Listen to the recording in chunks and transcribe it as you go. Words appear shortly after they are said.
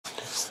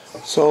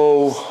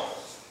So,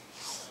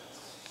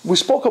 we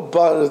spoke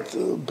about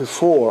it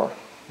before,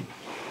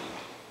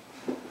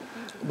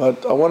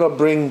 but I want to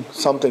bring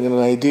something, an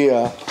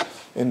idea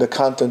in the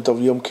content of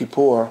Yom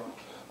Kippur,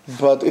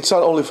 but it's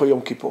not only for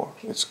Yom Kippur.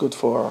 It's good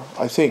for,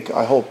 I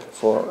hope,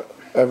 for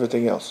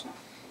everything else.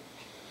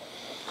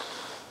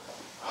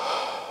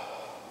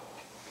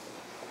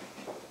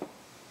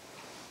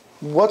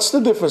 What's the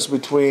difference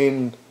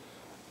between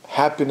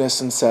happiness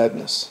and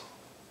sadness?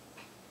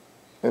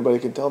 Anybody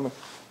can tell me?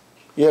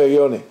 Yeah,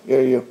 Yoni. Yeah,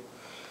 you.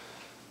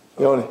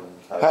 Yoni.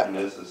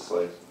 Happiness is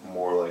like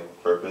more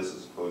like purpose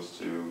as opposed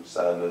to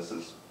sadness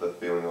is the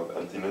feeling of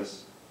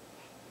emptiness.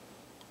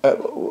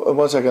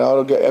 1 second, I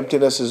don't get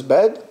emptiness is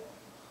bad?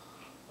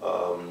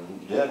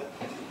 Yeah.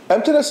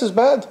 Emptiness is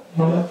bad?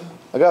 Yeah.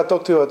 I gotta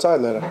talk to you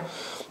outside later.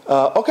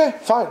 Okay,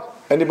 fine.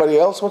 Anybody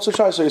else wants to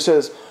try? So he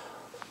says,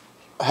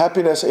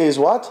 happiness is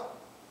what?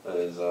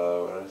 Is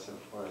what did I say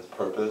before? It's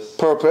purpose.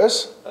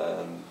 Purpose.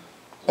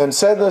 And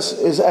sadness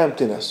is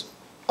emptiness.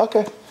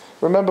 Okay.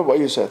 Remember what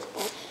you said.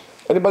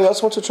 Anybody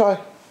else want to try?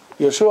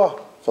 Yeshua,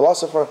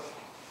 philosopher.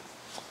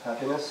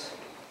 Happiness.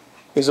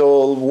 He's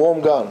all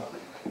warm gun.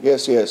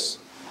 Yes, yes.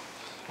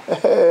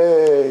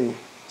 Hey.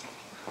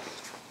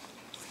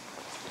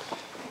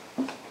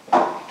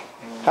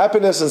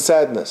 Happiness and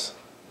sadness.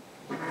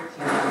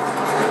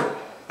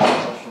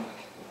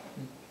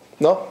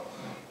 No?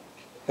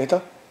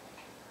 Eta?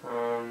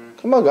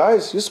 Come on,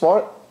 guys. You're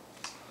smart.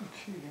 I'm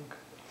cheating.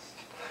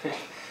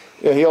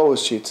 Yeah, he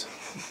always cheats.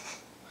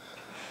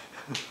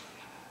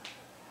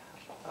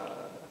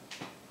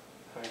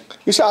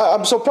 You see,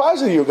 I'm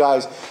surprised at you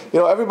guys. You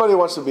know, everybody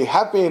wants to be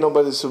happy,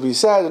 nobody wants to be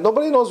sad, and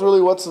nobody knows really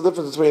what's the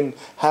difference between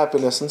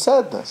happiness and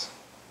sadness.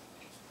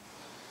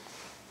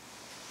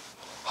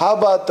 How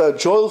about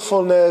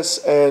joyfulness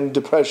and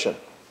depression?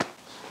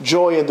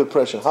 Joy and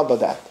depression. How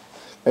about that?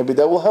 Maybe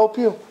that will help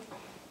you.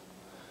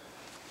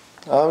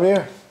 I'm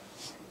here.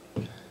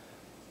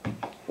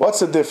 What's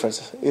the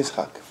difference?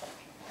 Yitzhak.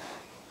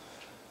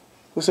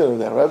 Who's sitting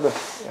there? Rebbe?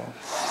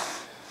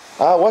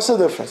 Yeah. What's the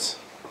difference?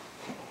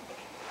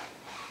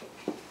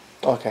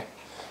 Okay.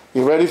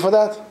 You ready for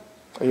that?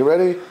 Are you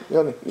ready,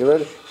 Yoni? You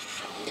ready?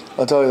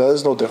 I'll tell you that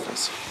there's no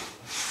difference.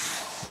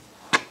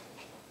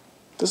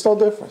 There's no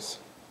difference.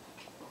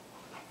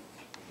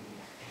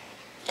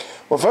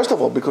 Well, first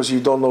of all, because you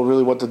don't know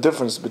really what the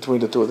difference between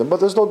the two of them, but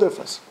there's no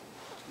difference.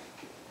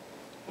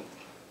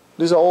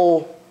 These are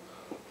all,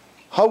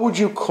 how would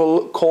you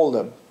call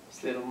them?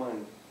 State of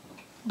mind.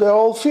 They're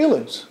all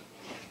feelings.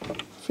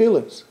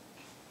 Feelings.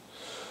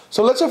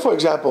 So let's say, for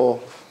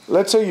example,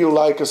 let's say you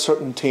like a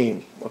certain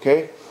team,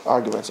 okay?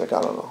 Arguments, like,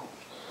 I don't know.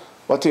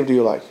 What team do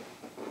you like?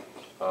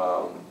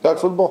 Like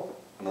football?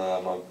 No,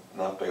 I'm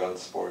not big on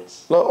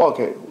sports. No,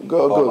 okay,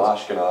 good.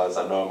 Ashkenaz,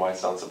 I know it might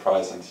sound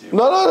surprising to you.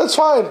 No, that's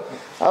fine.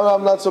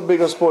 I'm not so big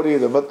on sport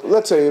either, but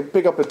let's say you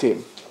pick up a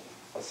team.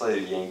 I'll say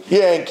Yankees.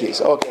 Yankees,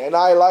 okay. And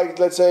I like,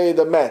 let's say,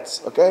 the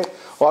Mets, okay?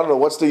 Well, I don't know,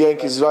 what's the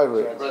Yankees'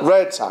 rivalry?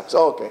 Red Sox,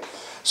 okay.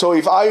 So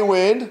if I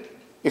win,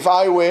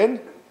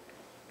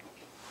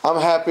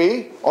 I'm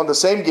happy on the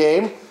same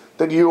game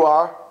that you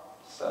are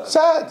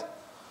sad.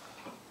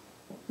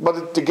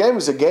 But the game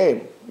is a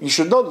game. You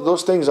should know that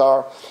those things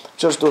are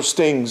just those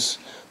things.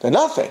 They're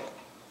nothing.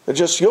 They're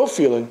just your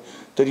feeling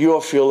that you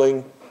are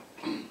feeling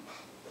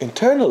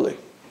internally.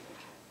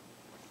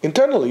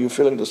 Internally, you're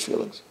feeling those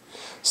feelings.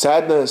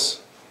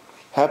 Sadness,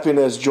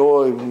 happiness,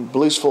 joy,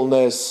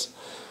 blissfulness,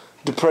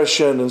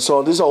 depression, and so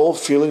on. These are all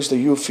feelings that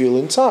you feel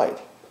inside.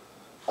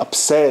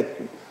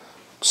 Upset,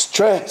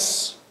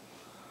 stress.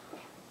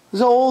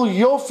 These are all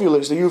your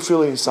feelings that you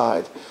feel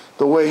inside.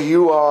 The way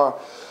you are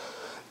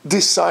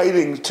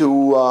deciding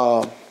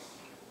to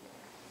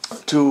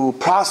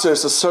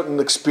process a certain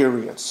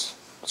experience.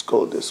 Let's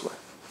go this way.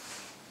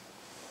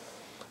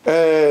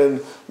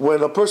 And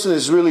when a person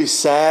is really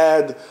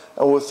sad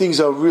and when things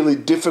are really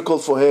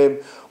difficult for him,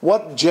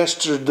 what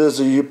gesture does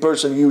a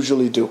person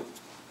usually do?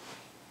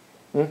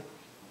 He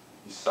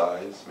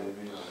sighs,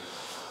 maybe.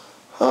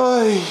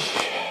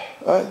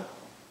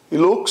 He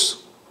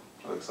looks.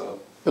 Looks up.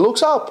 He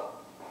looks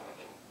up.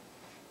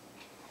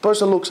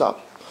 Person looks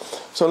up.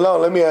 So now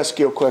let me ask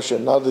you a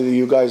question. Now that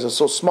you guys are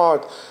so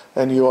smart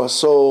and you are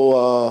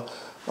so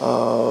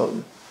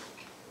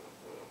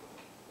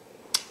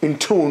in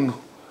tune,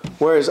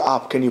 where is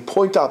up? Can you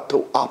point out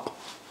to up?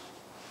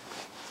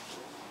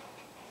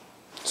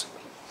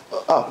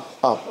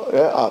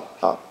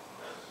 Up.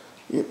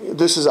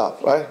 This is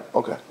up, right?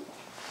 Okay.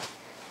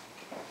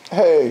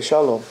 Hey,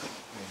 shalom.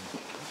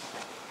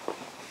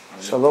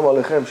 Shalom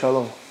aleichem,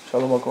 shalom.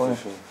 Shalom akoyim.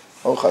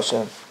 Oh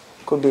Hashem.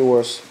 Could be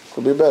worse.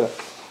 Could be better.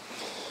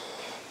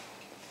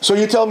 So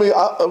you tell me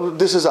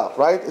this is up,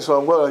 right? So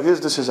I'm going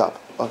like this is up.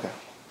 Okay.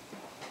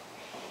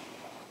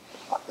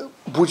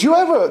 Did you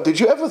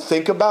ever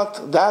think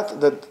about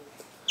that,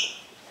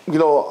 you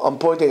know, I'm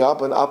pointing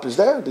up and up is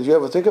there? Did you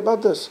ever think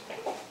about this?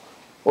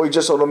 Or you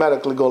just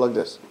automatically go like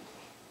this?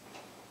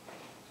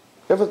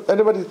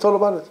 Anybody thought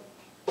about it?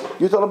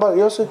 You thought about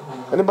it, Yossi?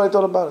 Anybody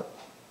thought about it?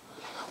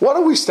 What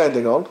are we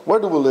standing on? Where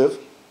do we live?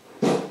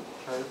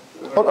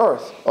 On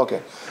Earth.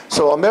 Okay.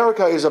 So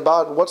America is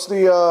about, what's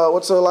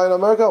the line of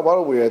America? What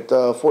are we at?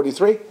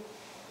 43?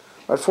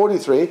 At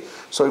 43.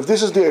 So if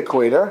this is the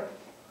equator,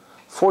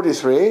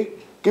 43,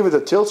 give it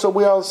a tilt, so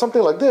we are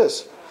something like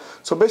this.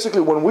 So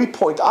basically when we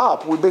point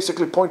up, we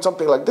basically point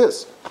something like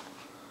this.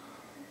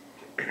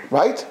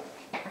 Right?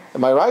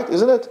 Am I right?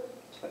 Isn't it?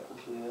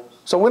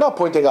 So we're not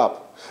pointing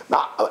up.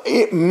 Now,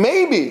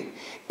 maybe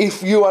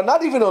if you are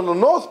not even on the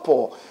North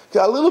Pole,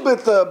 a little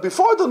bit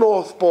before the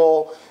North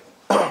Pole,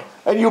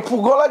 and you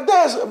go like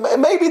this,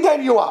 maybe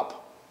then you're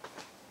up.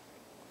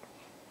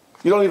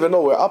 You don't even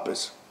know where up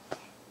is.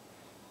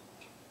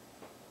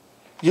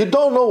 You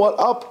don't know what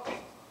up.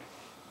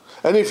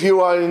 And if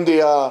you are in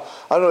the, I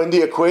don't know, in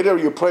the equator,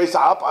 you place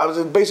up,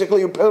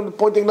 basically you're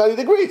pointing 90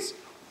 degrees.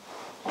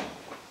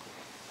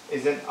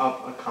 Isn't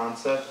up a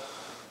concept?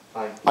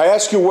 Like I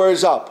ask you where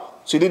is up.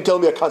 So you didn't tell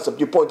me a concept,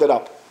 you pointed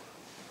up.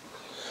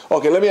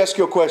 Okay, let me ask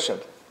you a question.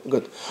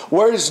 Good.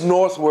 Where is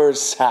north, where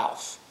is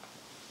south?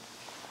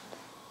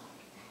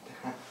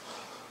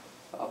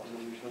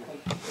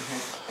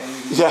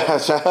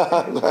 Yes.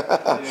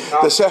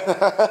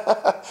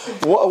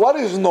 What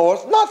is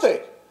north? Nothing.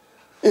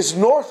 Is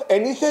north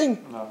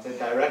anything? No, the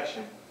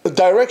direction. The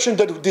direction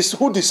that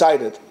who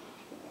decided?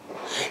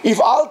 If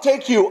I'll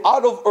take you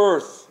out of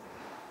earth,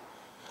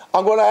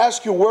 I'm going to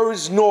ask you where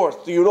is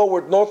north. Do you know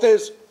where north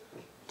is?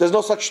 There's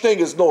no such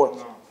thing as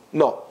north.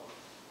 No.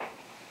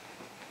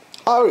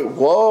 Ari,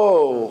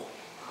 whoa.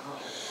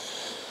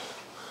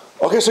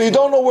 Okay, so you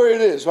don't know where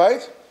it is,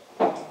 right?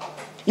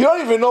 You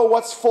don't even know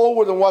what's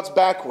forward and what's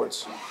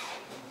backwards.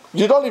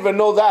 You don't even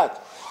know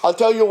that. I'll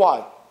tell you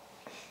why.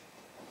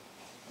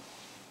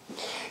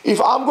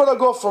 If I'm going to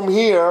go from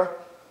here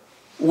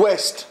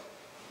west,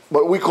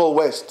 what we call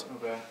west,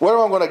 Okay. where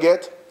am I going to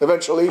get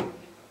eventually?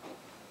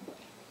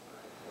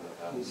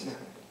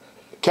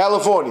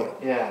 California.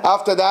 Yeah.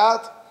 After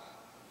that,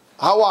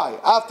 Hawaii.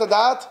 After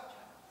that,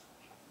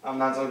 I'm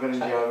not so good in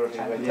geography,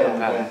 but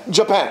yeah.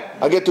 Japan.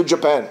 I get to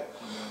Japan.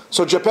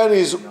 So Japan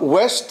is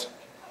west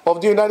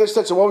of the United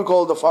States, and what we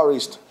call the Far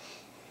East.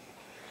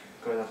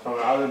 Because from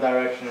the other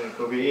direction, it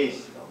could be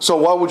east. So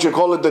what would you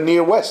call it, the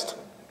near west?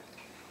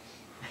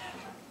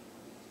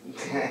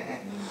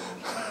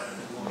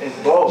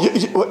 It's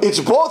both. It's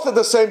both at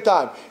the same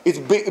time.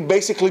 It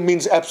basically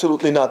means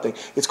absolutely nothing.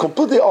 It's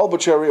completely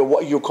arbitrary of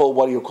what you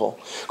call.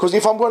 Because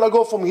if I'm going to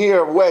go from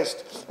here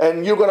west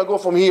and you're going to go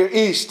from here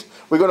east,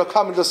 we're going to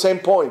come at the same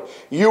point.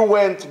 You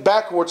went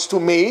backwards to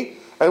me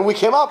and we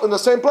came up in the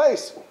same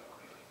place.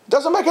 It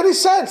doesn't make any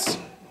sense.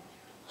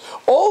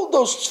 All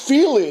those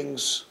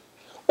feelings,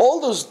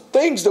 all those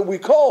things that we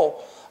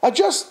call are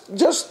just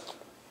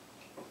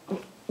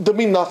they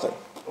mean nothing.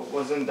 But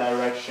wasn't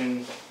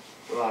direction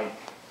like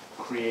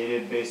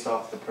created based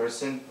off the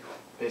person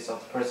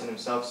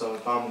himself? So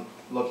if I'm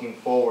looking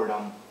forward,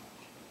 I'm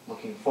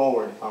looking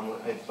forward.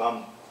 If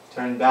I'm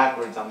turned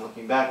backwards, I'm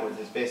looking backwards.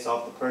 It's based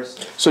off the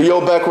person. So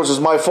your backwards is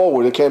my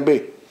forward. It can't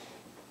be.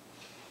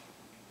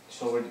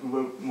 So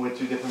we're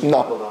two different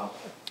No. people, though.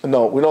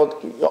 No, we don't.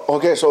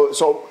 Okay,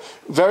 so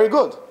very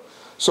good.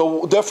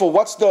 So therefore,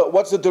 what's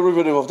the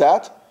derivative of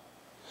that?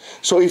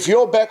 So if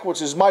your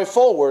backwards is my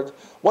forward,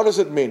 what does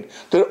it mean?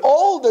 That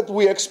all that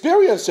we're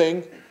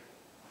experiencing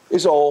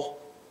is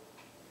all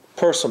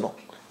personal.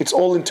 It's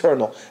all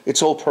internal.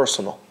 It's all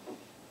personal.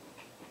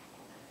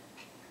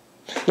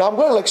 Now I'm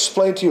going to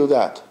explain to you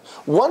that.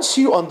 Once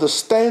you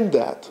understand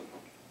that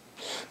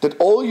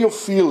all your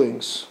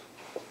feelings,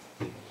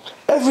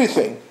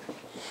 everything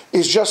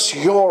is just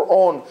your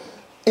own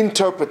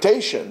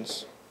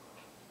interpretations,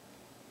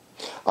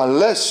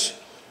 unless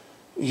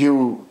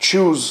you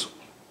choose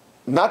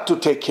not to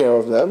take care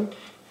of them,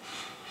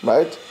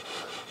 right?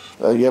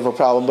 You have a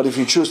problem, but if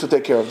you choose to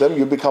take care of them,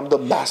 you become the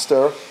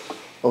master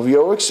of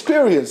your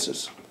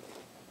experiences.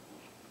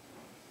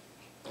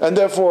 And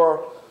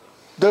therefore,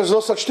 there's no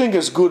such thing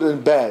as good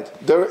and bad.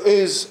 There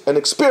is an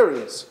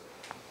experience.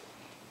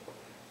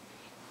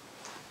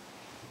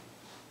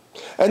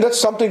 And that's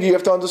something you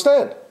have to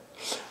understand.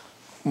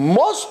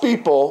 Most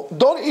people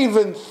don't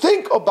even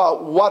think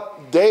about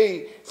what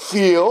they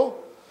feel,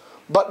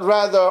 but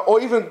rather,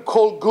 or even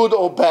call good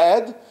or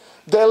bad.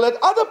 They let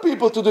other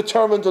people to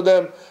determine to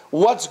them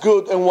what's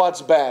good and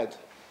what's bad.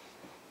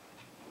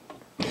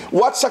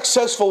 What's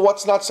successful,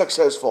 what's not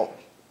successful.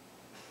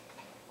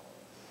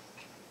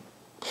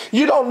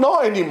 You don't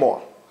know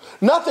anymore.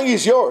 Nothing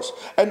is yours,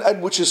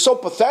 and which is so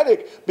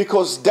pathetic,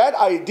 because that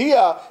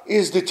idea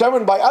is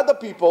determined by other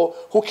people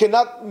who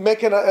cannot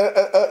make they're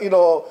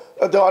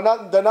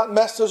not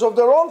masters of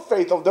their own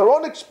faith, of their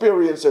own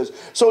experiences.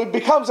 So it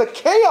becomes a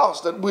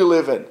chaos that we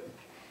live in.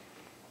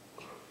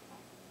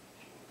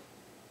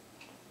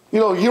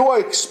 You are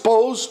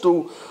exposed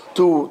to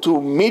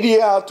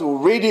media, to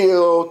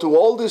radio, to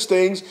all these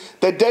things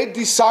that they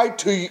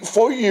decide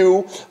for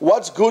you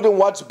what's good and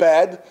what's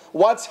bad,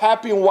 what's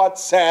happy and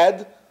what's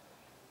sad.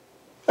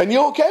 And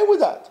you're okay with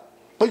that.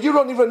 But you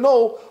don't even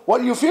know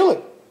what you're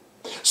feeling.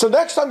 So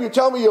next time you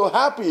tell me you're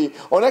happy,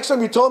 or next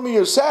time you tell me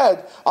you're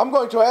sad, I'm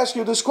going to ask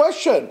you this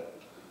question.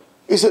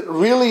 Is it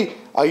really,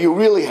 are you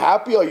really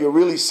happy? Are you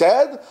really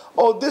sad?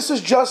 Or this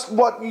is just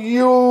what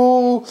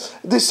you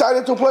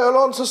decided to play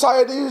along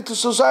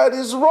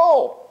society's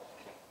role?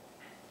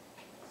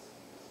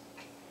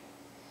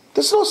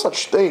 There's no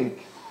such thing.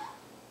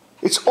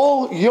 It's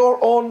all your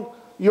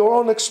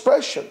own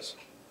expressions.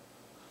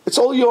 It's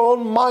all your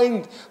own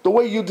mind, the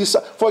way you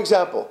decide. For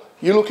example,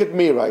 you look at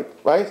me, right?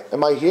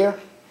 Am I here?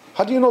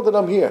 How do you know that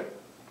I'm here?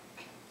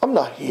 I'm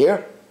not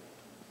here.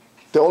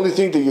 The only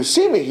thing that you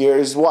see me here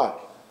is what?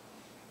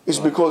 Is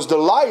because the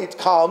light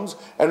comes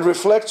and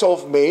reflects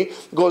off me,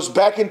 goes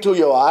back into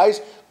your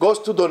eyes, goes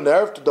to the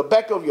nerve, to the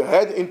back of your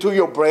head, into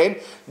your brain.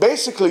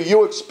 Basically,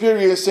 you're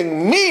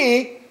experiencing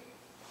me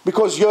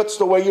because that's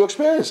the way you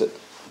experience it.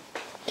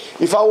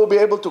 If I will be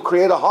able to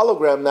create a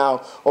hologram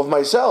now of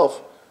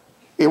myself,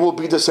 it will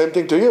be the same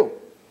thing to you.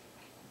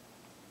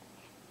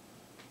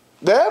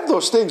 They have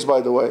those things,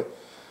 by the way,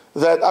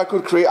 that I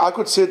could create. I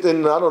could sit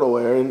in, I don't know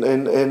where,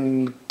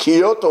 in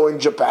Kyoto, in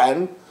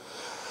Japan,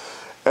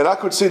 and I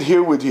could sit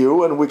here with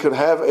you, and we could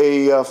have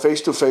a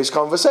face-to-face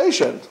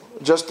conversation,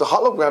 just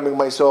hologramming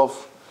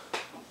myself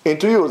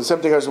into you. The same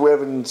thing as we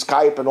have in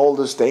Skype and all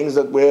these things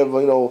that we have,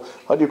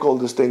 how do you call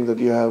this thing that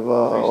you have?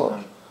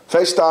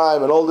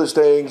 FaceTime and all these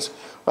things,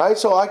 right?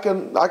 So I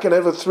can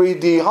have a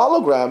 3D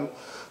hologram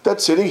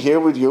that's sitting here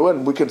with you,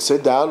 and we can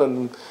sit down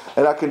and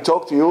I can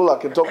talk to you. I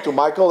can talk to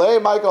Michael. Hey,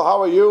 Michael,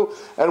 how are you?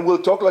 And we'll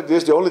talk like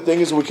this. The only thing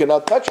is we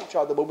cannot touch each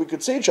other, but we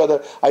could see each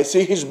other. I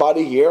see his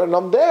body here, and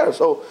I'm there.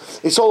 So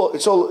it's all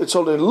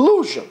an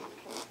illusion.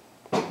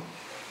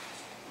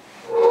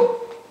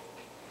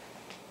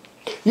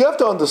 You have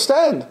to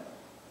understand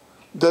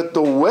that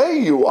the way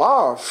you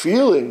are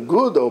feeling,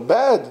 good or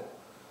bad,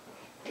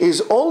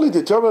 is only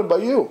determined by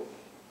you.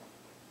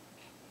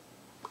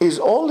 Is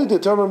only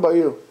determined by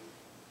you.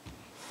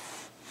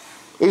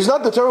 It's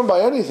not determined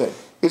by anything.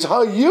 It's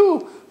how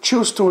you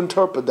choose to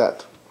interpret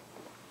that.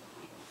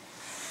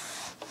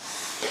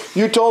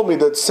 You told me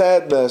that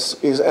sadness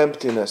is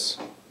emptiness.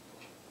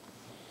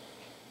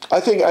 I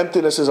think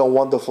emptiness is a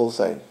wonderful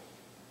thing.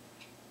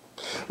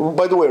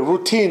 By the way,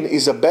 routine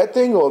is a bad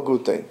thing or a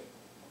good thing?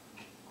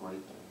 Great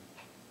thing.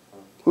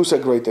 Who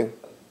said great thing?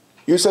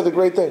 You said a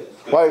great thing.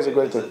 Why is it a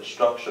great thing? It's a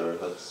structure.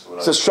 That's what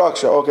it's a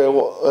structure. Okay.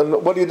 Well,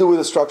 and what do you do with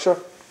the structure?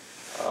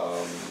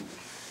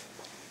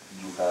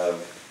 You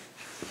have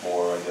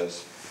more, I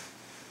guess,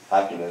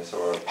 happiness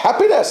or...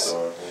 Happiness!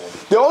 Or,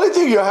 The only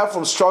thing you have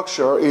from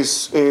structure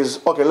is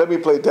okay, let me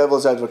play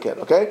devil's advocate,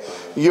 okay?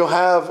 You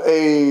have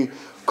a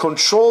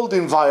controlled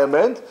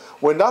environment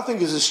where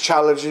nothing is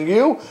challenging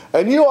you,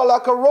 and you are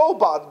like a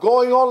robot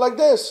going on like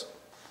this.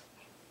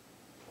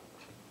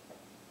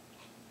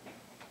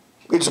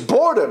 It's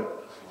boredom.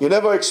 You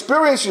never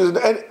experience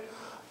it,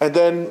 and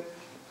then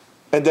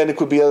it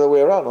could be the other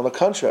way around. On the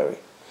contrary,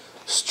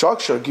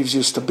 structure gives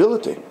you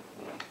stability.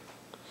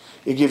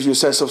 It gives you a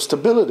sense of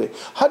stability.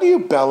 How do you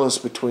balance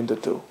between the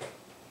two?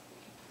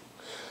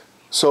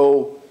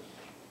 So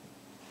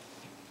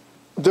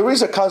there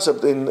is a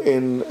concept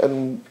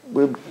and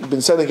we've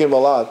been sending him a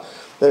lot.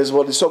 There's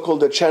what is so-called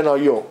the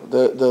Chan-Yo,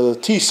 the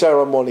tea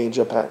ceremony in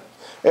Japan.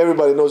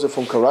 Everybody knows it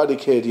from Karate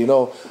Kid,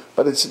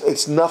 but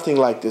it's nothing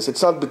like this.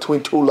 It's not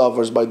between two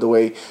lovers, by the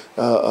way.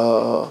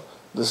 The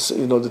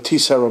tea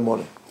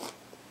ceremony.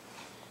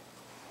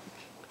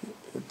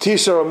 Tea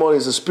ceremony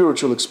is a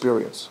spiritual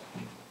experience.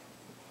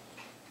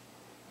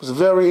 It's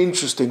very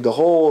interesting, the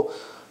whole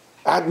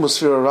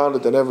atmosphere around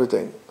it and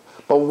everything.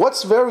 But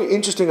what's very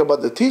interesting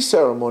about the tea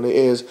ceremony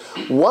is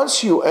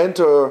once you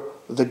enter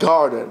the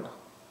garden,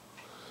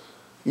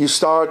 you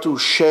start to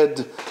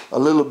shed a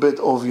little bit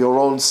of your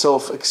own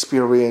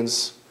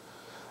self-experience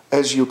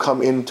as you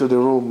come into the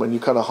room, and you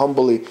kind of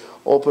humbly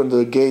open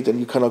the gate and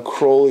you kind of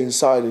crawl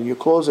inside and you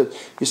close it.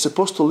 You're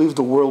supposed to leave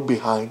the world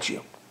behind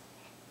you.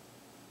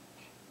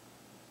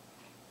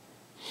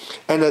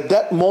 And at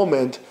that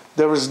moment,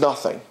 there is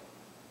nothing.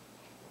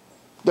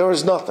 There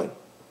is nothing.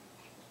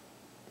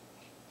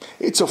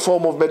 It's a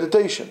form of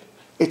meditation.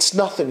 It's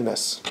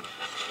nothingness.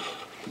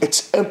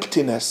 It's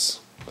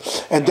emptiness.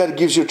 And that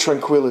gives you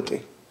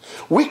tranquility.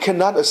 We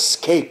cannot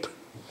escape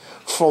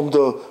from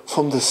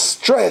the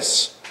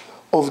stress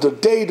of the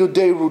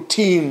day-to-day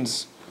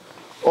routines,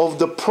 of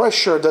the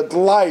pressure that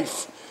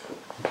life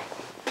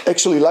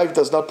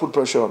does not put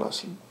pressure on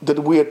us, that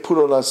we had put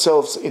on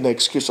ourselves in the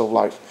excuse of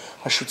life.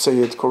 I should say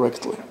it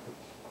correctly.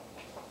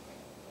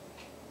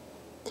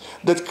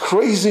 That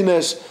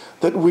craziness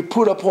that we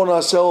put upon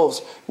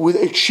ourselves with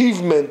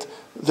achievement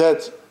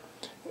that,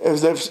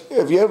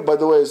 have you ever, by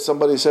the way,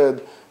 somebody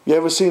said, you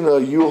ever seen a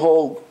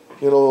U-Haul,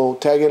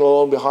 tagging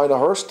along behind a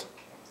hearse?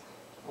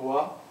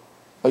 What?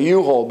 A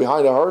U-Haul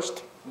behind a hearse?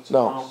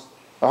 No.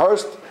 A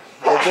hearse?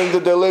 The thing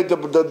that they laid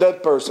the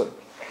dead person.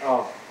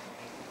 Oh.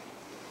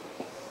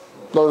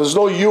 No, there's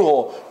no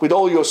U-Haul with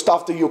all your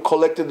stuff that you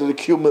collected and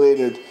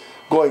accumulated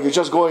going. You're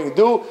just going,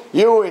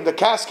 you in the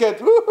casket,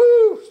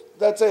 woohoo,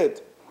 that's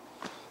it.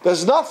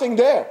 There's nothing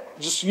there,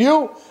 just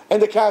you and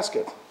the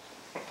casket.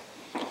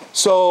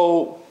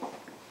 So,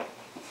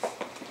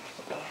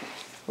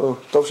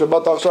 טוב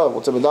שבאת עכשיו,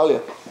 רוצה מדליה.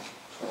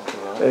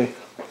 Hey.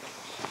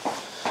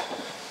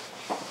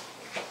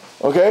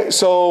 Okay,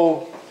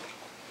 so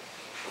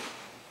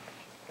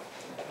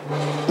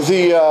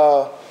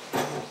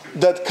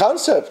that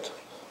concept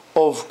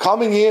of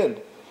coming in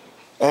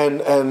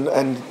and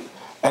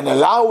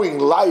allowing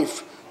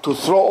life to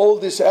throw all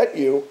this at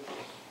you,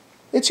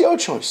 it's your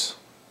choice.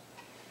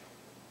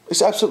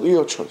 It's absolutely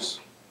your choice.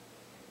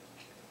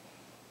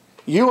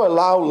 You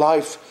allow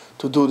life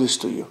to do this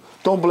to you.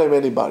 Don't blame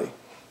anybody.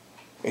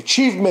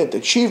 Achievement,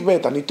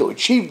 I need to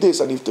achieve this,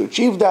 I need to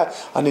achieve that,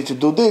 I need to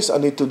do this, I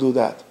need to do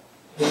that.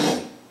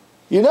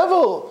 You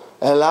never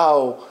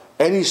allow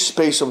any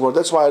space of work.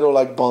 That's why I don't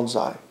like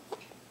bonsai.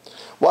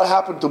 What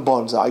happened to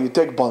bonsai? You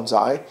take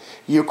bonsai,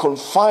 you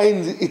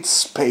confine its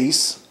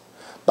space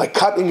by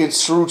cutting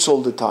its roots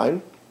all the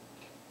time,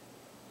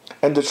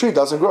 and the tree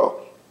doesn't grow.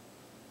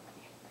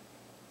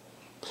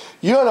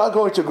 You're not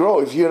going to grow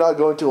if you're not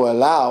going to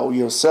allow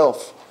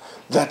yourself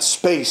that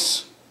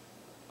space.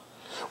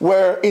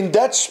 Where in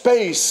that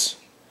space,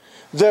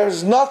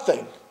 there's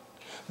nothing.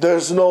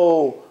 There's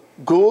no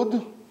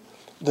good,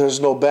 there's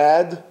no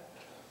bad,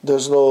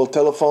 there's no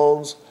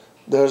telephones,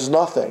 there's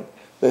nothing.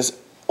 There's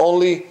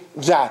only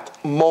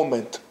that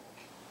moment.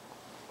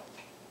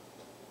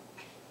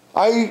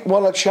 I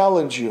want to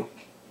challenge you.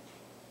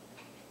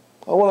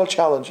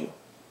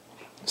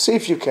 See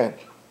if you can.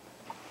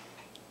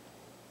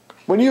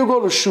 When you go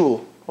to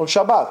shul on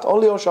Shabbat,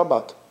 only on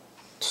Shabbat,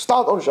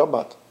 start on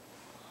Shabbat.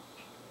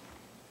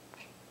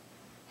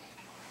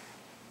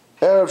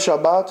 Erev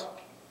Shabbat,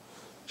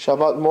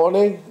 Shabbat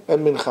morning,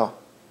 and Mincha.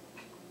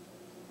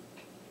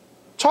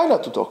 Try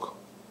not to talk.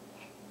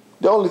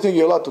 The only thing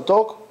you're allowed to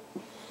talk,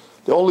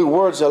 the only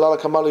words that are allowed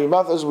to come out of your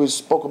mouth, as we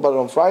spoke about it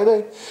on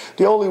Friday,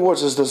 the only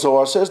words, as the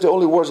Zohar says, the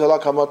only words that are allowed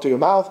to come out of your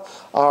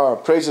mouth are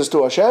praises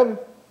to Hashem,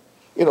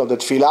 the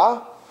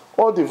tefillah,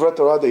 or the divrei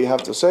Torah that you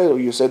have to say, or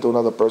you say to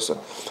another person.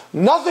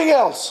 Nothing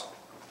else.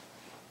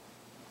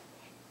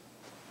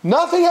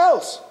 Nothing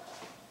else.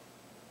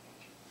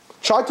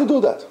 Try to do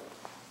that.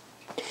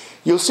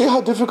 You'll see how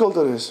difficult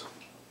it is.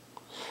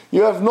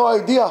 You have no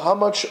idea how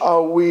much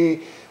are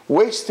we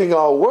wasting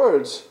our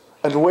words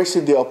and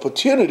wasting the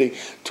opportunity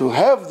to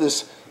have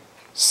this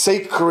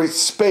sacred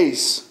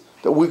space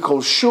that we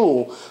call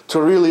shul to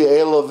really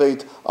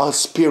elevate our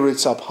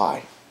spirits up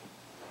high.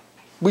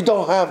 We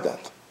don't have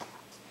that.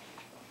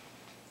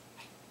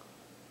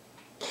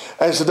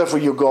 And so therefore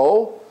you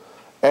go,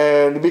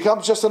 and it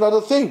becomes just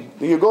another thing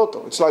that you go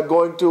to. It's like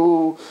going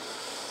to,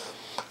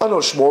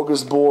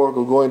 Smorgasburg,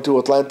 or going to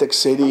Atlantic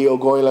City, or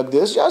going like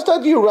this. Just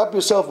that you wrap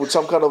yourself with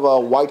some kind of a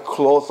white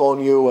cloth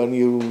on you, and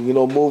you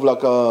move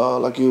like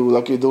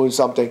you're doing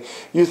something.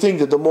 You think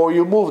that the more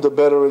you move, the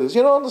better it is.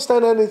 You don't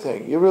understand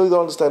anything. You really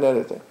don't understand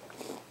anything.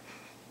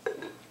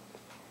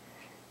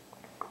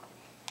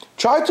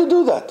 Try to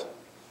do that.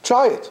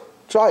 Try it.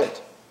 Try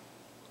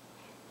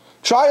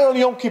it on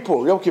Yom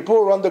Kippur. Yom Kippur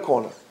around the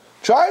corner.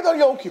 Try it on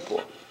Yom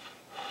Kippur.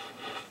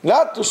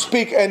 Not to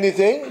speak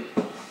anything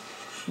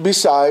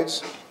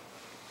besides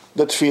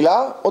the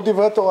tefillah or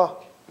divrei Torah.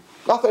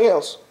 Nothing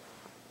else.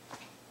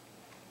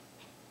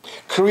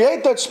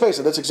 Create that space,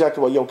 and that's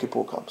exactly why Yom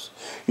Kippur comes.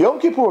 Yom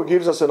Kippur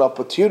gives us an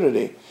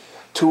opportunity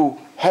to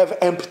have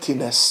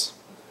emptiness.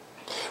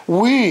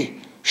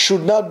 We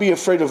should not be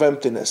afraid of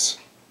emptiness.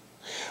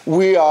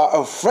 We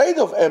are afraid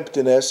of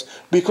emptiness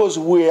because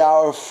we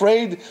are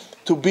afraid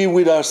to be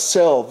with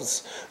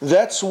ourselves.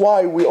 That's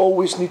why we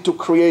always need to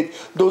create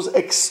those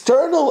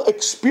external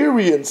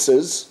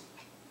experiences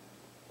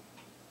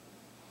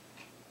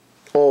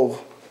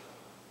of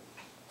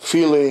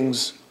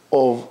feelings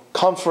of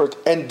comfort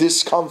and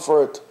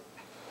discomfort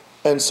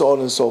and so on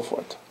and so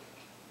forth.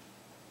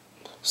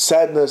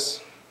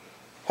 Sadness,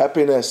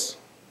 happiness.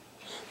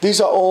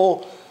 These are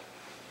all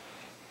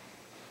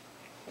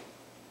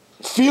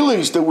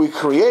feelings that we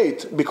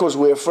create because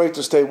we're afraid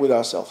to stay with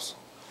ourselves,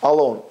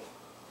 alone,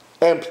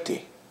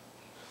 empty.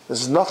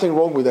 There's nothing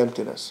wrong with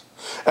emptiness.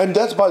 And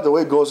that, by the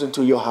way, goes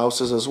into your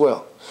houses as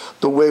well.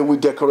 The way we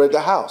decorate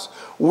the house.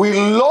 We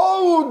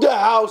load the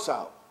house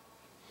out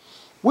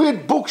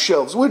with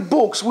bookshelves, with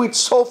books, with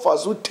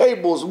sofas, with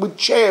tables, with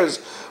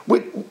chairs,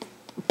 with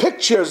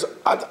pictures.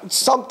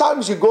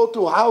 Sometimes you go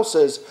to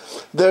houses,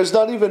 there's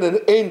not even an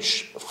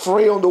inch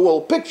free on the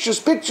wall. Pictures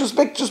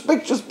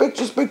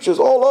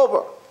all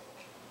over.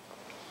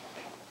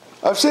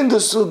 I've seen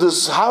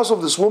this house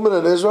of this woman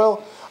in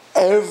Israel.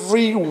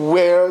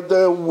 Everywhere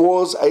there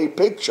was a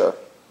picture.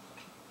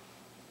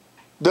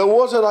 There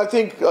wasn't, I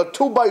think, a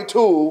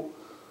 2x2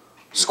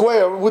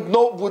 square with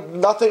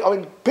nothing. I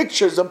mean,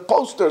 pictures and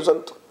posters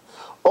and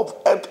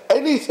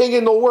anything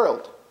in the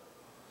world.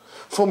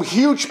 From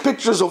huge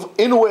pictures of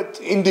Inuit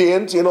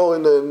Indians, in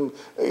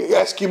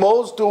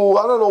Eskimos, to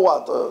I don't know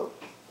what.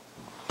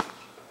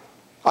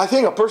 I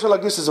think a person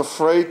like this is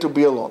afraid to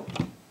be alone.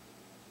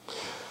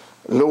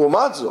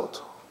 L'umat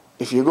zot,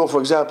 if you go, for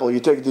example, you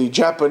take the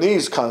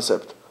Japanese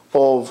concept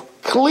of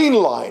clean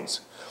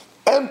lines,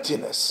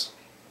 emptiness,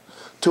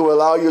 to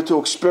allow you to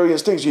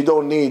experience things. You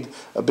don't need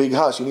a big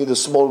house. You need a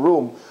small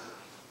room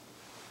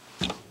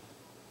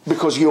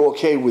because you're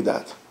okay with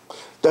that.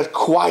 That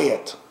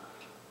quiet.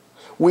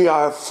 We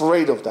are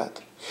afraid of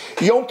that.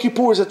 Yom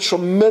Kippur is a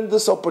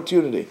tremendous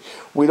opportunity.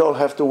 We don't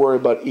have to worry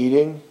about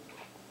eating.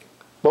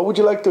 What would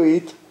you like to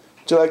eat?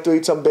 Would you like to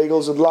eat some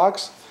bagels with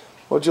lox?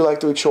 Would you like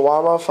to eat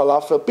shawarma,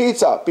 falafel,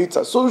 pizza,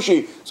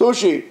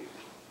 sushi?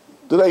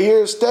 Did I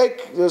hear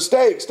steak,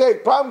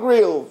 prime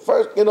grill,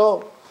 first,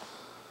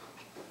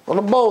 on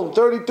a bone,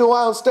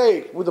 32-ounce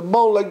steak with a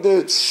bone like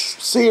this,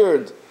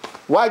 seared,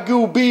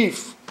 Wagyu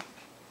beef.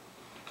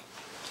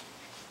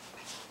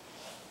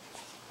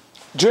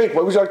 Drink,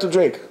 what would you like to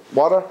drink?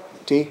 Water,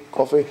 tea,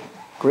 coffee,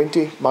 green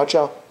tea,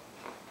 matcha,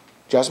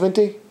 jasmine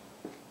tea,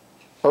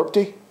 herb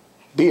tea,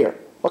 beer.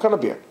 What kind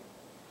of beer?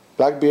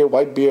 Black beer,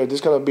 white beer,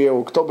 this kind of beer,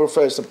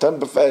 Oktoberfest,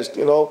 Septemberfest,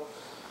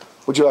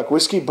 Would you like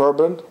whiskey,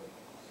 bourbon,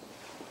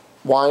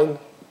 wine?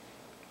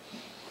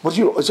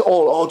 It's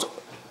all,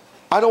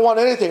 I don't want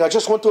anything, I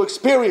just want to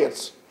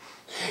experience.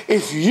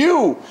 If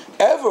you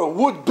ever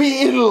would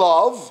be in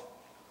love,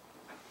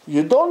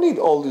 you don't need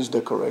all this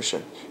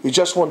decoration. You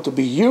just want to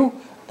be you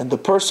and the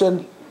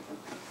person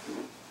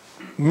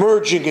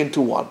merging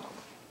into one.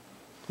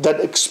 That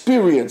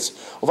experience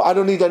of I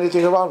don't need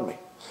anything around me.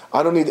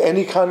 I don't need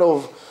any kind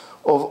of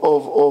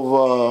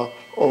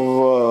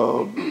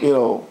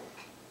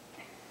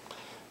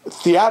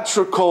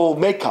theatrical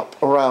makeup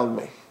around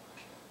me.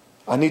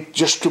 I need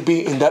just to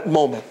be in that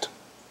moment.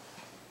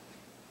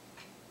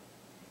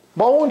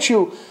 Why won't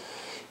you?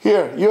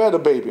 Here, you had a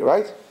baby,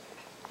 right?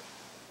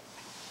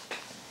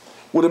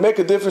 Would it make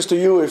a difference to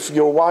you if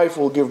your wife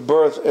will give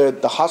birth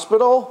at the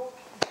hospital,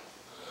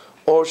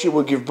 or she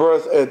will give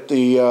birth at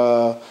the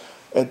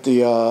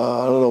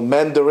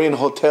Mandarin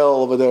Hotel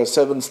over there,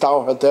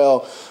 7-star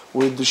hotel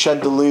with the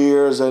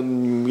chandeliers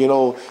and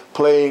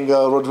playing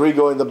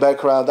Rodrigo in the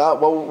background?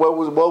 What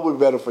would be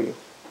better for you?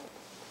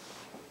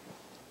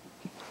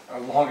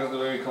 As long as the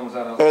baby comes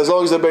out. As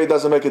long as the baby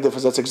doesn't make a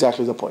difference, that's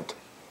exactly the point.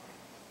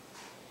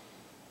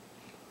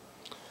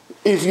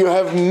 If you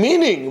have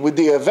meaning with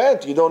the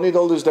event, you don't need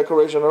all this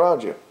decoration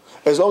around you.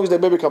 As long as the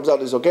baby comes out,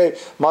 it's okay.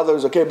 Mother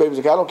is okay, baby's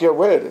okay. I don't care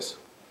where it is.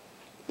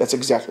 That's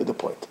exactly the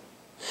point.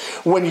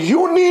 When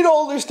you need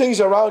all these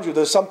things around you,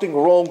 there's something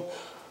wrong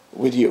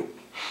with you.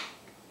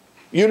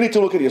 You need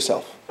to look at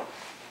yourself.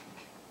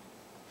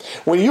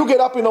 When you get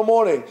up in the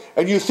morning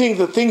and you think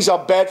that things are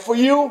bad for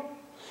you,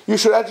 you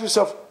should ask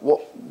yourself,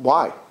 well,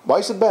 why? Why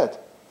is it bad?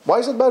 Why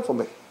is it bad for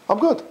me? I'm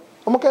good.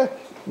 I'm okay.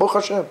 Baruch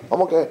Hashem.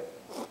 I'm okay.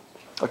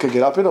 I can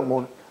get up in the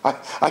morning.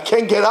 I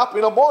can't get up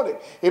in the morning.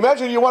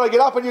 Imagine you want to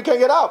get up and you can't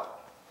get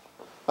up.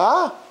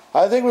 Huh?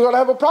 I think we're going to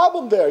have a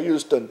problem there,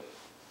 Houston.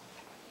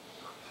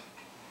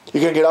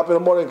 You can get up in the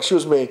morning,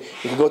 excuse me,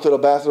 you can go to the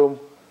bathroom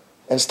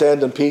and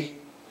stand and pee.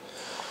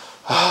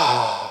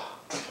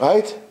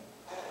 Right?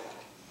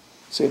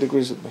 See, it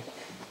agrees with me.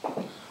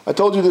 I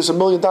told you this a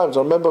million times.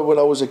 I remember when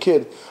I was a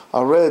kid,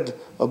 I read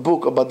a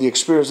book about the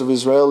experience of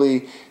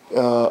Israeli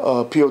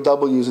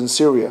POWs in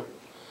Syria.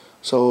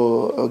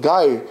 So a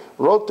guy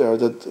wrote there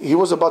that he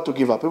was about to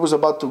give up. He was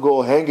about to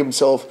go hang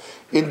himself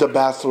in the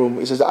bathroom.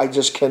 He says, I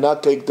just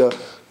cannot take the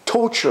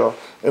torture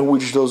in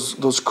which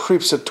those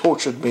creeps had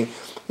tortured me.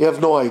 You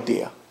have no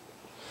idea.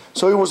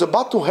 So he was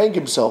about to hang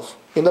himself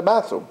in the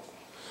bathroom.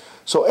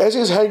 So as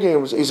he's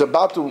hanging, he's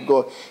about to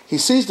go, he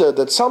sees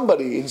that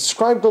somebody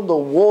inscribed on the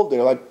wall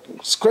there, like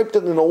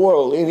scripted in the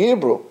wall in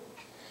Hebrew.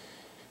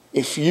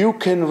 If you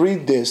can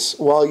read this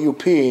while you're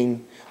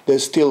peeing,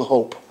 there's still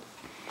hope.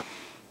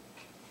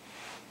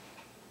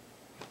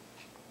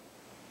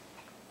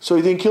 So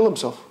he didn't kill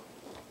himself.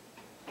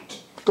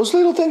 Those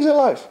little things in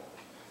life.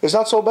 It's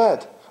not so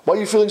bad. Why are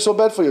you feeling so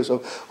bad for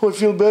yourself? Oh, I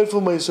feel bad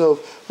for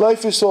myself.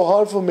 Life is so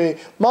hard for me.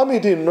 Mommy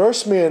didn't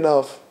nurse me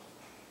enough.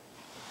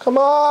 Come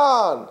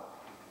on.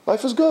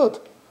 Life is good.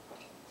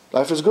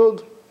 Life is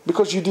good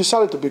because you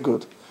decided to be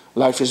good.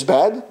 Life is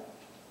bad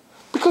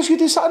because you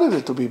decided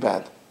it to be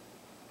bad.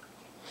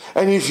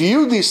 And if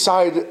you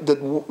decide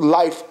that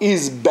life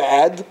is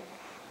bad,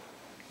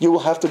 you will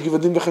have to give a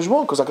din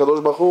v'cheshbon, because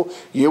HaKadosh Baruch Hu,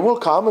 you will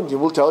come and you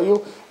will tell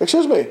you,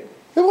 excuse me, it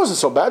wasn't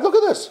so bad, look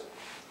at this.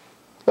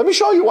 Let me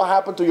show you what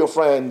happened to your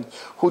friend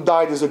who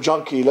died as a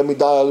junkie. Let me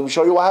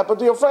show you what happened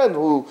to your friend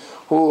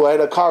who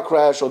had a car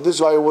crash, or this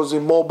guy was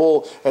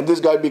immobile, and this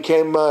guy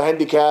became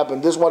handicapped,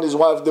 and this one, his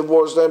wife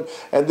divorced him,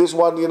 and this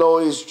one,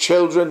 his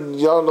children,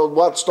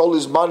 stole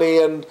his money,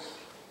 and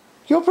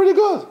you're pretty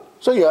good.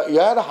 So you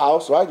had a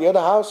house, right? You had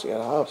a house.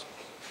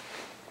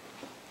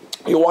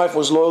 Your wife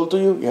was loyal to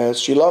you? Yes.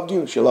 She loved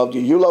you? She loved you.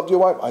 You loved your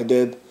wife? I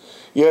did.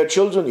 You had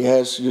children?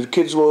 Yes. Your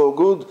kids were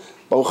good?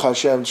 Baruch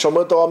Hashem.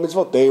 Shomer Torah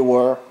mitzvot? They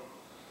were.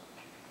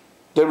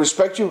 They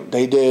respect you?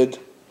 They did.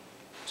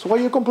 So why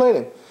are you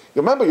complaining?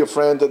 You remember your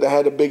friend that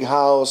had a big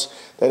house,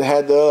 that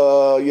had,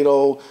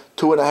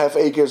 2.5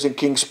 acres in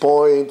Kings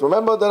Point.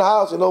 Remember that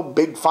house?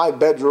 Big 5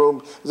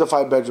 bedrooms. It's a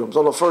 5 bedrooms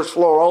on the first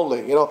floor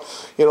only. With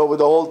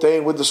the whole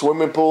thing, with the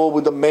swimming pool,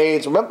 with the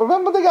maids. Remember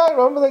the guy?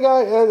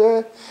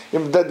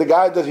 Yeah. The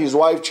guy that his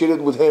wife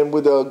cheated with him,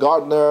 with the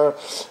gardener,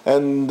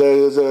 and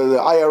the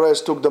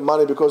IRS took the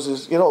money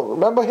because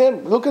remember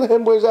him? Look at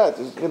him where he's at.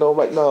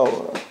 Right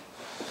now.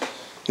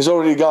 He's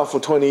already gone for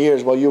 20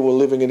 years while you were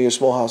living in your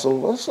small house.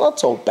 So it's not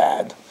so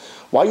bad.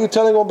 Why are you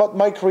telling him about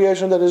my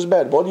creation that is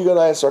bad? What are you going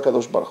to answer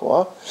HaKadosh Baruch Hu?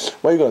 Huh?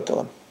 What are you going to tell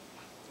him?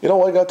 You know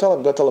what you got to tell him?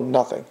 You got to tell him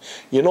nothing.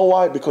 You know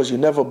why? Because you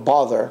never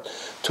bother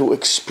to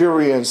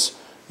experience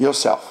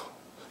yourself.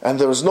 And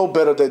there is no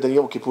better day than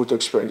Yom Kippur to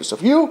experience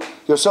yourself. You,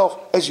 yourself,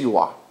 as you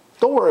are.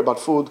 Don't worry about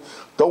food.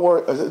 Don't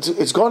worry.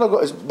 It's going to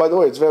go. By the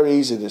way, it's very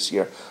easy this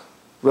year,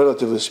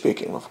 relatively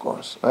speaking, of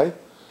course, right?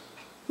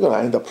 You're going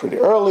to end up pretty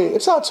early.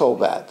 It's not so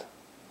bad.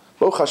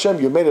 Baruch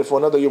Hashem, you made it for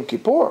another Yom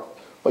Kippur.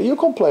 Why are you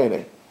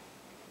complaining?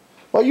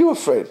 Why are you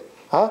afraid?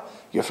 Huh?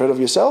 You're afraid of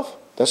yourself?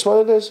 That's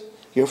what it is?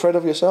 You're afraid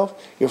of yourself?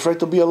 You're afraid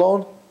to be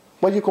alone?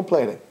 Why are you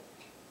complaining?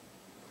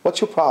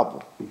 What's your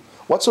problem?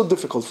 What's so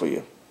difficult for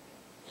you?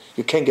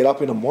 You can't get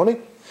up in the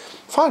morning?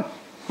 Fine.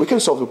 We can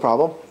solve the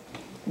problem.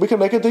 We can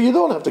make it that you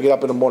don't have to get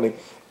up in the morning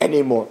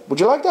anymore. Would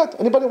you like that?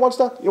 Anybody wants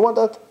that? You want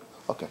that?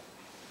 Okay.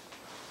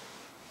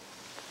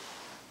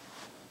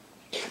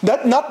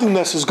 That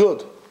nothingness is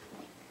good.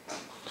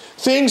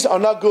 Things are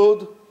not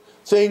good.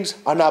 Things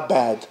are not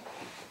bad.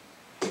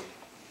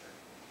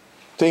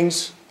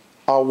 Things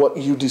are what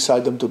you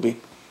decide them to be.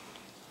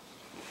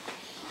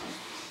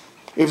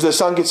 If the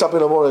sun gets up in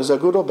the morning, is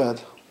that good or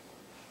bad?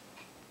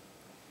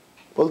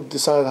 Well,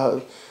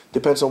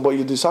 depends on what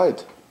you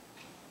decide.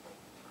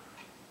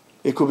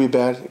 It could be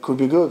bad, it could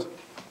be good.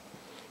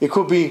 It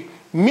could be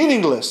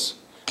meaningless.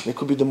 It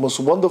could be the most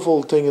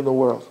wonderful thing in the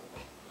world.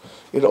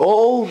 It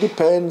all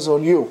depends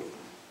on you.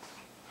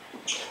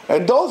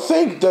 And don't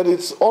think that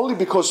it's only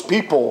because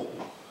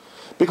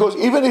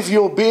even if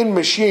you're being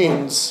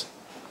machines,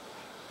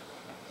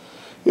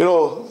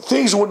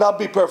 things would not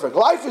be perfect.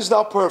 Life is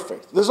not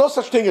perfect. There's no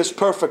such thing as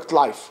perfect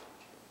life.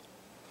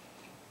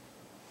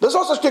 There's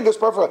no such thing as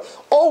perfect.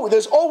 Oh,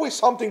 there's always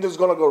something that's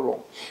going to go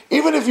wrong.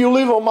 Even if you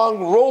live among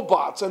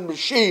robots and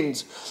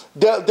machines,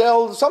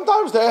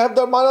 sometimes they have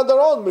their mind on their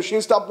own.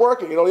 Machines stop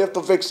working. You have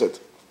to fix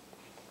it.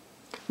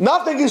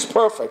 Nothing is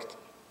perfect.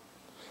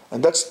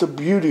 And that's the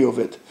beauty of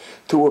it.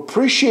 To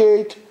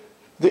appreciate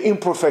the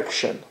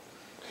imperfection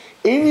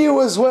in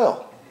you as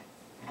well.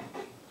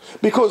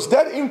 Because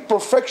that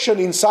imperfection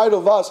inside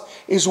of us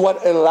is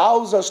what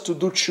allows us to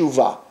do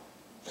tshuva.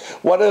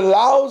 What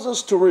allows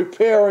us to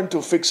repair and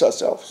to fix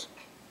ourselves.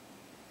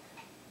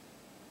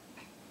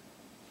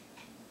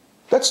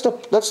 That's the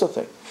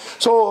thing.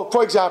 So,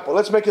 for example,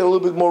 let's make it a little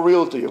bit more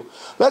real to you.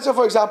 Let's say,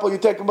 for example, you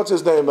take, what's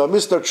his name,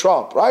 Mr.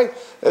 Trump, right?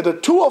 At the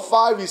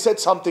 205, he said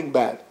something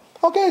bad.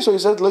 Okay, so he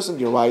said, listen,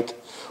 you're right.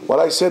 What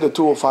I said at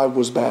 205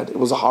 was bad. It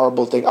was a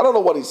horrible thing. I don't know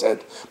what he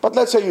said. But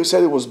let's say you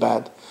said it was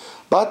bad.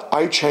 But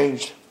I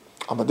changed.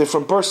 I'm a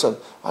different person.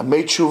 I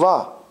made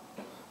tshuva.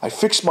 I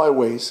fixed my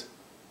ways.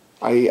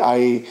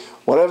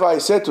 Whatever I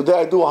said today,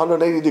 I do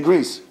 180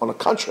 degrees. On the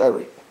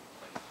contrary,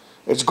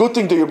 it's a good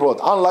thing that you brought.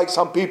 Unlike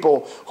some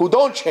people who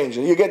don't change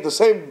it, you get the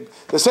same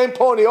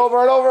pony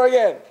over and over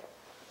again.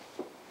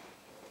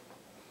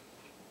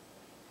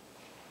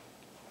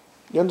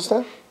 You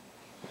understand?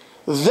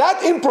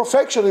 That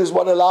imperfection is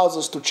what allows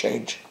us to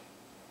change.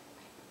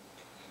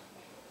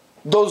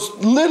 Those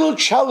little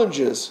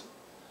challenges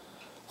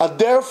are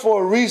there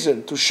for a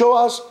reason, to show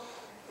us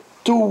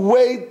the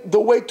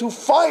way to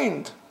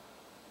find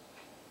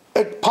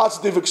a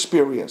positive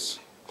experience.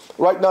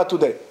 Right now,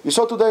 today. You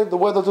saw today, the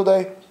weather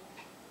today?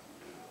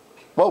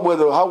 What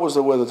weather? How was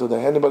the weather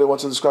today? Anybody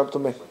wants to describe it to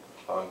me?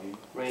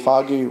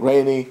 Foggy,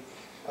 rainy,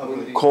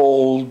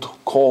 cold.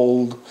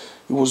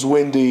 It was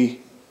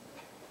windy.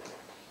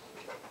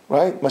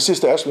 Right? My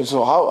sister asked me,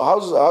 so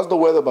how's the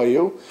weather by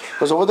you?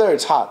 Because over there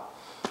it's hot.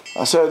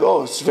 I said,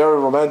 oh, it's very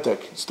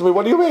romantic. She said to me,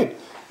 what do you mean?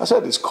 I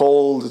said, it's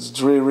cold, it's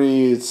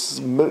dreary, it's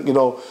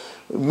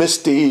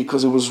misty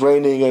because it was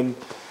raining. And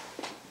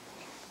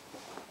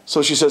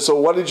so she said, so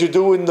what did you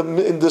do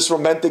in this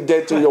romantic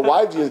day to your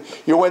wife?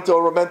 You went to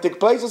a romantic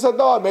place? I said,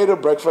 no, I made her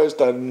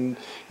breakfast and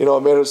I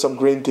made her some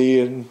green tea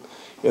and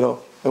it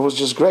was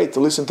just great to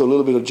listen to a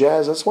little bit of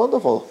jazz. That's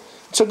wonderful.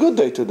 It's a good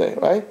day today,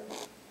 right?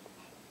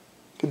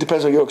 It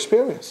depends on your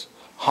experience.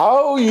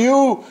 How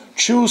you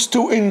choose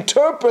to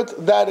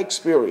interpret that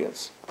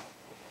experience.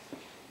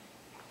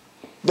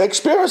 The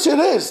experience it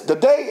is. The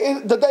day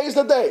is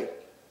the day.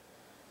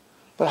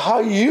 But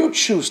how you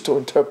choose to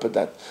interpret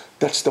that,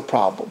 that's the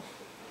problem.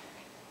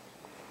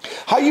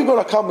 How are you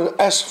going to come and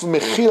ask for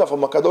mechila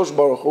from HaKadosh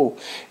Baruch Hu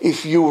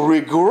if you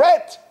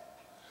regret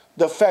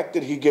the fact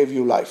that He gave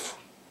you life?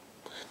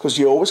 Because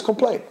you always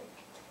complain.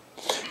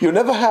 You're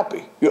never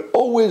happy. You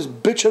always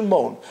bitch and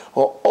moan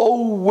or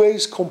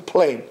always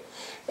complain.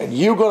 And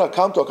you're going to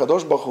come to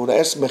HaKadosh Baruch Hu and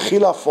ask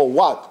mechila for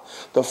what?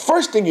 The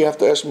first thing you have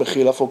to ask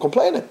mechila for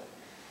complaining.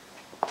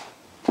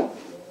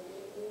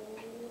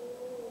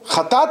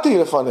 Chatati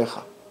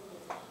lefanecha.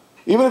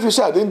 Even if you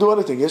say, I didn't do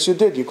anything. Yes, you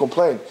did. You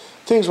complained.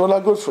 Things were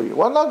not good for you.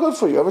 Well, not good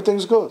for you.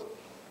 Everything's good.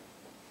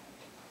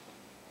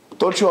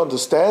 Don't you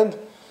understand?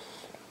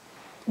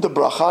 The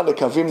bracha,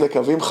 nekavim,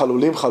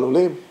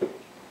 chalulim.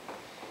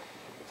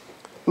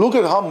 Look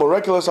at how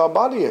miraculous our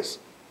body is.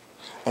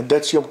 And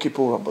that's Yom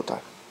Kippur, Rabotai.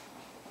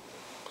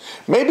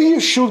 Maybe you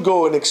should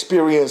go and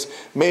experience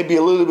maybe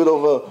a little bit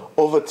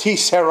of a tea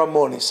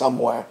ceremony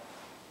somewhere.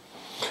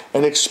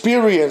 and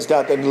experience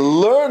that and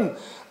learn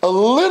a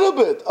little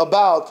bit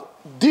about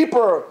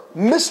deeper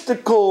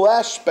mystical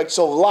aspects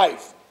of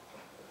life.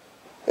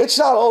 It's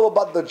not all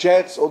about the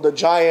Jets or the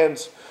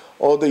Giants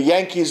or the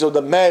Yankees or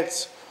the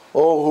Mets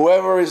or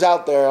whoever is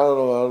out there. I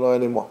don't know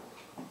anymore.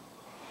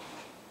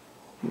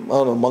 I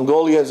don't know,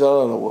 Mongolians, I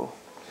don't know.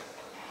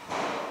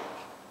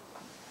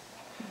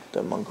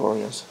 The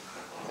Mongolians.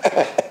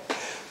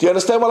 Do you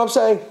understand what I'm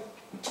saying?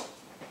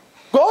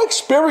 Go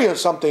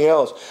experience something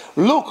else.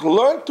 Look,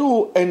 learn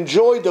to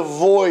enjoy the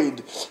void.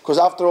 Because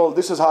after all,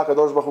 this is how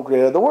HaKadosh Baruch Hu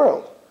created the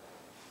world.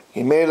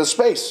 He made a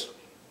space.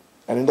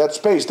 And in that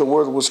space, the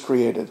world was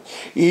created.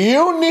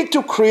 You need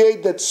to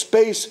create that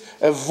space,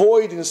 a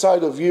void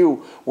inside of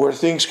you where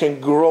things can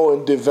grow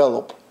and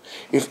develop.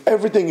 If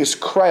everything is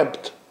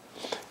cramped,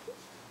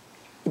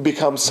 it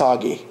becomes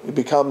soggy. It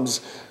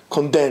becomes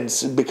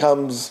condensed. It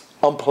becomes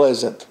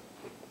unpleasant.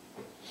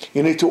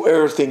 You need to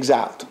air things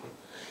out.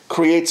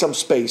 Create some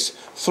space.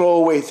 Throw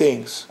away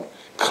things.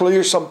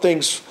 Clear some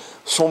things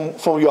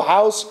from your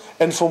house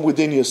and from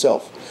within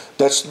yourself.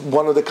 That's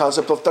one of the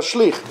concepts of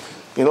tashlich.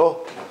 You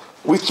know,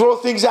 we throw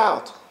things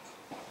out.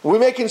 We're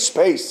making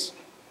space.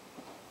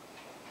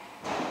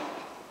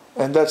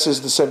 And that's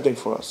just the same thing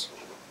for us.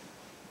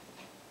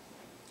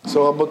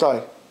 So,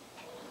 Abotai,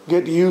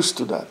 get used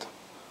to that.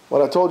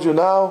 What I told you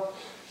now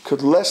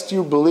could last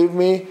you, believe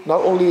me,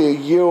 not only a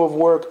year of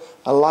work,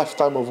 a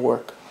lifetime of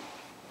work.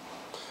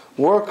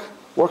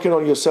 Working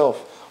on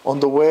yourself, on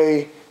the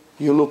way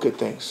you look at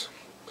things.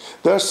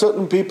 There are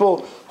certain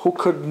people who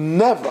could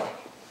never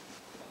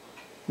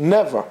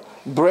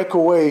break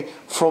away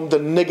from the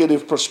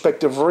negative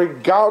perspective,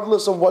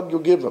 regardless of what you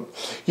give them.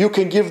 You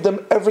can give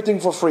them everything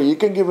for free. You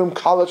can give them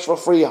college for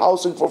free,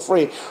 housing for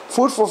free,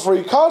 food for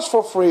free, cars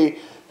for free,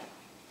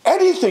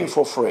 anything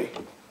for free.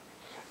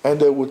 And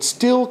they would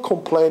still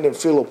complain and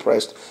feel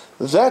oppressed.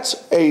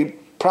 That's a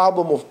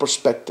problem of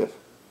perspective.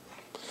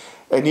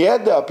 And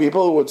yet there are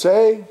people who would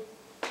say,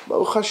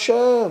 Baruch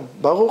Hashem,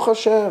 Baruch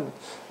Hashem.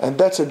 And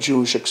that's a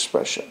Jewish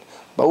expression.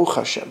 Baruch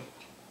Hashem.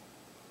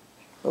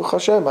 Baruch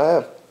Hashem, I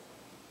have.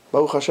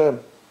 Baruch Hashem.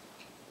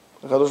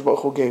 The Kadosh Baruch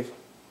Hu gave.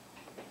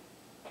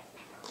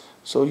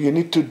 So you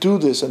need to do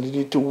this and you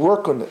need to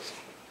work on it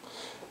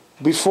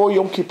before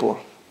Yom Kippur.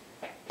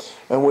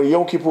 And when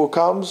Yom Kippur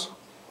comes,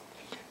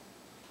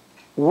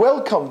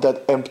 welcome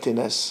that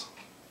emptiness.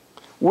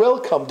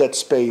 Welcome that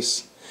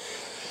space.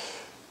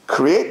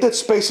 Create that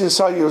space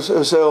inside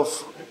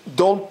yourself.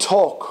 Don't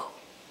talk.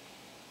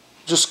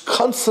 Just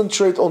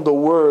concentrate on the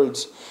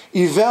words.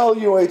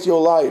 Evaluate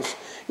your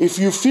life. If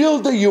you feel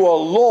that you are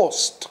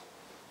lost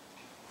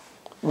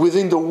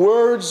within the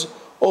words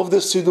of the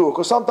Siddur,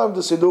 because sometimes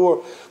the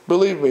Siddur,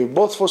 believe me,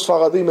 both for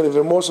Sfaradim and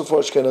even more so for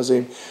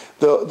Ashkenazim,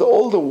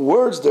 all the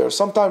words there,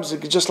 sometimes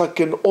it just like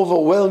can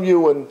overwhelm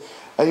you and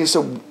you say,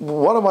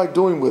 what am I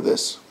doing with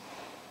this?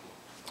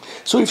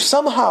 So if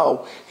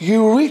somehow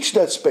you reach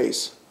that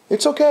space,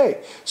 it's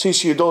okay.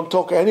 Since you don't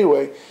talk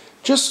anyway,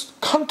 just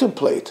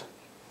contemplate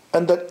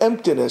and that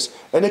emptiness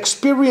and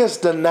experience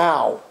the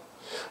now.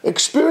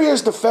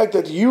 Experience the fact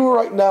that you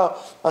right now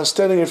are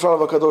standing in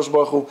front of HaKadosh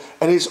Baruch Hu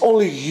and it's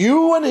only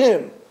you and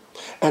Him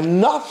and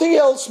nothing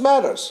else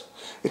matters.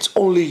 It's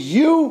only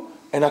you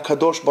and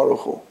HaKadosh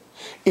Baruch Hu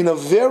in a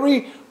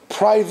very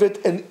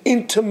private and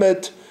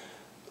intimate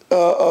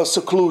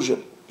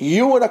seclusion.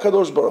 You and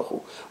HaKadosh Baruch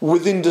Hu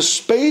within the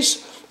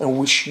space in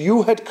which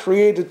you had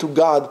created to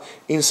God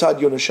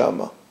inside your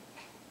neshama.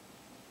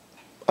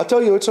 I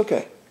tell you, it's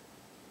okay.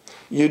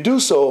 You do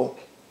so,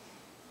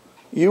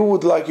 you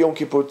would like Yom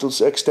Kippur to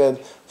extend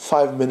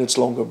 5 minutes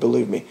longer,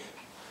 believe me.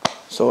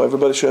 So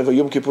everybody should have a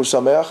Yom Kippur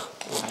Sameach.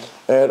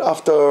 And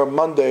after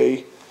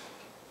Monday,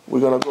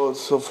 we're going to go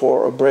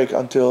for a break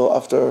until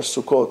after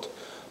Sukkot.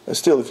 And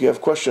still, if you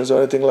have questions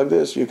or anything like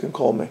this, you can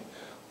call me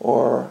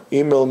or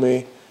email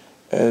me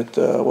at,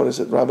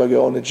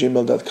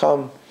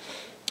 rabbigaon@gmail.com.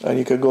 And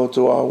you can go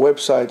to our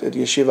website at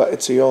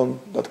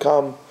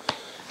yeshiva.etzion.com.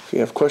 If you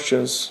have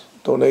questions,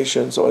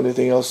 donations, or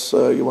anything else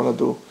you want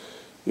to do,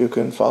 you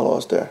can follow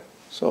us there.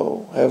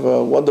 So have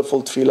a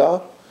wonderful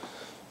tefillah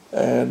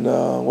and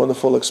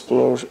wonderful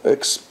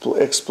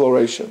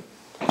exploration.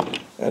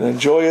 And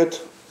enjoy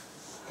it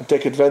and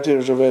take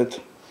advantage of it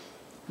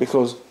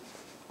because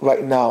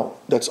right now,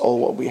 that's all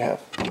what we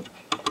have.